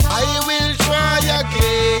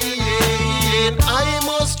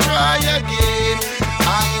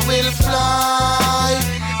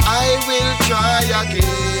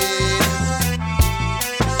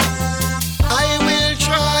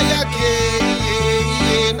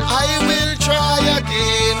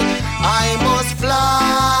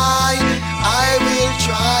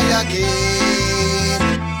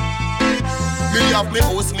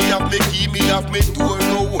me key, me have me door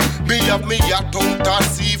now. Me have me yacht out and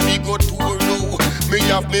see if he go tour now. Me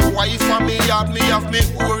have me wife and me have me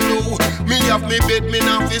whore now. Me have me bed, me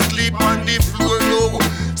not fi sleep on the floor now.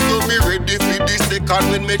 So me ready for the second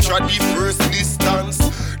when me try the first distance.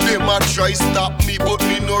 Them a try stop me but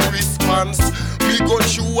me no response. Me go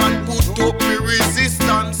through and put up me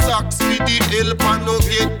resistance. Ask me the help and no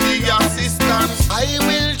get the assistance. I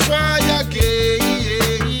will try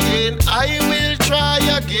again, I will try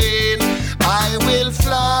again. I will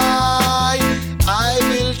fly, I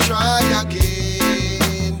will try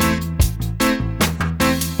again.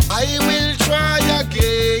 I will try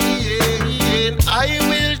again, I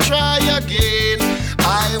will try again.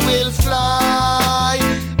 I will fly,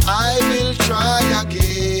 I will try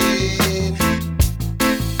again.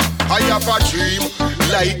 I have a dream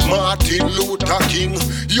like Martin Luther King.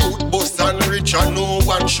 Youth bust and rich and no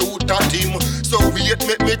one shoot at him. So wait,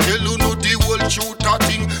 make me tell you no the whole shoot a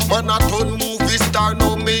thing. Man a turn movie star,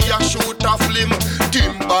 no me a shoot a film.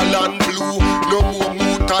 Timbaland blue, no more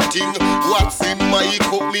moot a thing. What's in my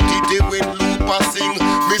cup, me did it when Lupa sing.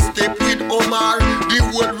 Me step with Omar, the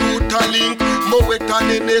whole route a link. Moet and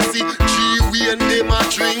Hennessy, G-Way and them a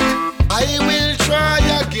drink. I will try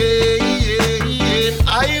again,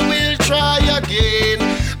 I will try again.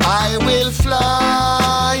 I will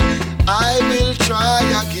fly, I will try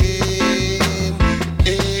again.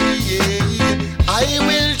 I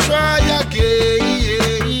will try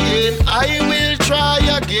again, I will try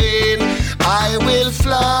again. I will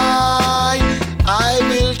fly, I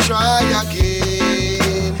will try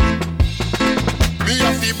again. Me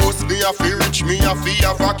a fi bus, me a fi rich, me a fi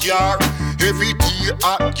have a car. Every day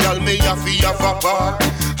a girl me a fi have a bar.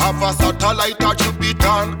 Have a satellite a Jupiter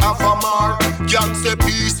and have a Mar. Can't say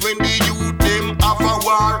peace when the youth them have a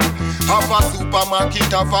war. Have a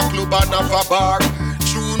supermarket, have a club and have a bar.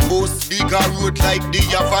 Tune bus, bigger road like the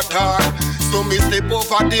Avatar. So me step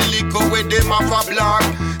over the liquor where them have a blur.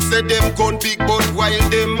 Say them gun big but while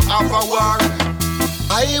them have a war.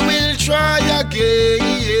 I will try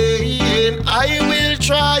again, I will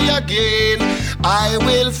try again. I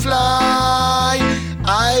will fly,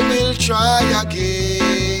 I will try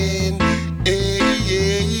again.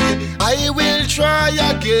 I will try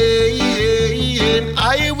again,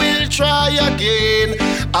 I will try again.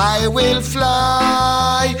 I will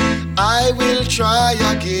fly, I will try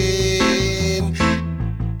again.